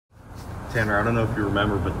Tanner, I don't know if you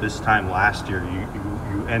remember, but this time last year,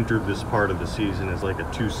 you entered this part of the season as like a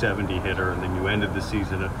 270 hitter, and then you ended the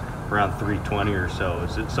season at around 320 or so.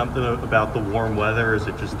 Is it something about the warm weather? Is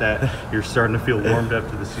it just that you're starting to feel warmed up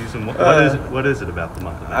to the season? What is it about the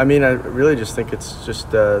month? I mean, I really just think it's just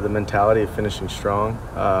the mentality of finishing strong.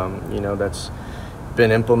 That's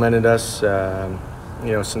been implemented us,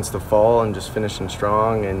 since the fall, and just finishing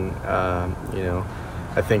strong. And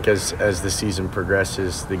I think as the season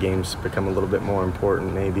progresses, the games become a little bit more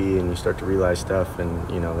important maybe, and you start to realize stuff, and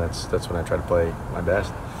that's when I try to play my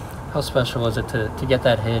best. How special was it to get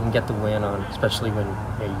that hit and get the win on, especially when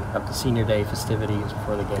you have the senior day festivities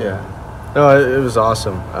before the game? Yeah, no, it was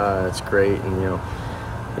awesome. It's great, and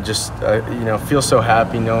I just feel so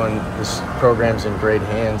happy knowing this program's in great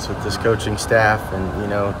hands with this coaching staff,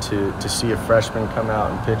 and to see a freshman come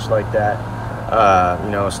out and pitch like that.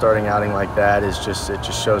 A starting outing like that it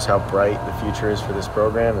just shows how bright the future is for this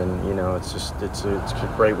program, and it's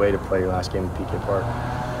a great way to play your last game at PK Park.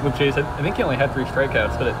 With Chase, I think he only had 3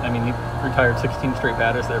 strikeouts, but he retired 16 straight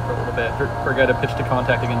batters there for a little bit. For a guy to pitch to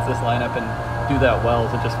contact against this lineup and do that well,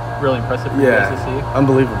 is it just really impressive for you guys to see?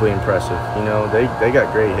 Unbelievably impressive. They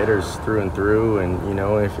got great hitters through and through, and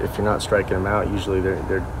if you're not striking them out, usually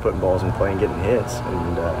they're putting balls in play and getting hits,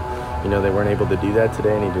 and they weren't able to do that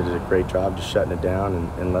today, and he did a great job just shutting it down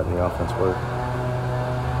and letting the offense work.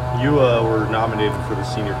 You were nominated for the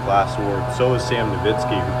Senior Class Award. So is Sam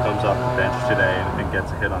Nowitzki, who comes off the bench today and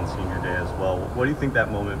gets a hit on Senior Day as well. What do you think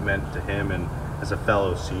that moment meant to him and as a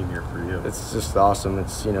fellow senior for you? It's just awesome.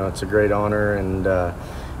 It's a great honor, and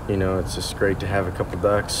it's just great to have a couple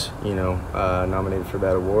Ducks nominated for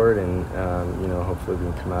that award, and hopefully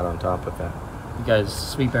we can come out on top with that. You guys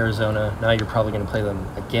sweep Arizona. Now you're probably going to play them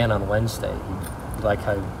again on Wednesday. You like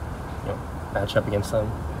how match up against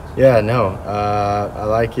them? Yeah, no, I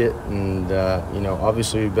like it, and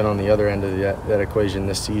obviously we've been on the other end of that equation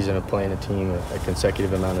this season of playing a team a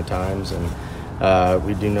consecutive amount of times, and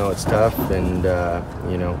we do know it's tough, and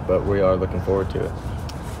but we are looking forward to it.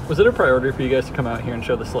 Was it a priority for you guys to come out here and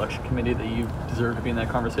show the selection committee that you deserve to be in that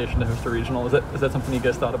conversation to host a regional? Is that something you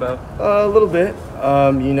guys thought about? A little bit.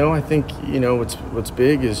 I think what's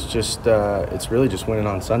big is just it's really just winning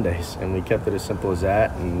on Sundays, and we kept it as simple as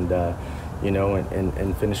that, and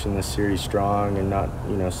and finishing this series strong, and not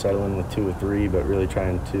settling with 2 or 3, but really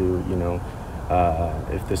trying to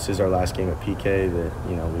if this is our last game at PK, that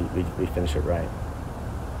we finish it right.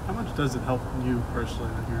 How much does it help you personally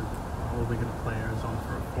that you're probably going to play Arizona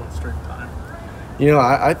for a 4th straight time?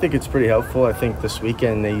 I think it's pretty helpful. I think this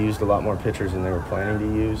weekend they used a lot more pitchers than they were planning to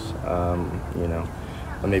use.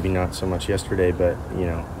 Maybe not so much yesterday, but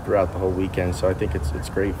throughout the whole weekend. So I think it's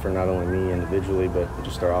great for not only me individually, but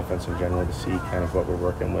just our offense in general, to see kind of what we're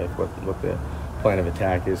working with, what the plan of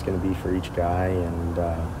attack is going to be for each guy, and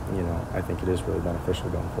I think it is really beneficial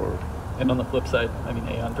going forward. And on the flip side,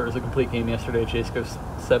 Aon throws a complete game yesterday. Chase goes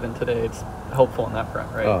 7 today. It's helpful on that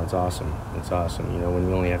front, right? Oh, it's awesome. It's awesome. When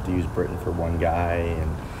we only have to use Britton for one guy,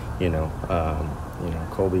 and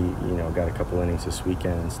Colby, got a couple innings this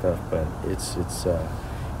weekend and stuff, but it's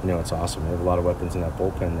awesome. We have a lot of weapons in that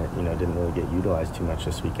bullpen that didn't really get utilized too much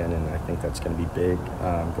this weekend, and I think that's going to be big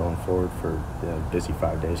going forward for the busy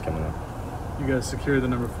 5 days coming up. You guys secured the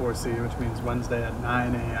number 4 seed, which means Wednesday at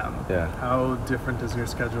 9 a.m. Yeah. How different does your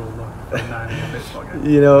schedule look for a 9 a.m. baseball game?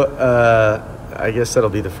 I guess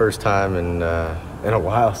that'll be the first time in a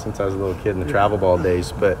while since I was a little kid in the travel ball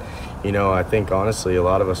days. But I think honestly a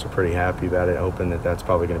lot of us are pretty happy about it, hoping that that's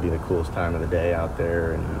probably going to be the coolest time of the day out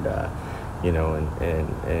there, and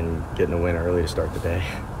and getting a win early to start the day.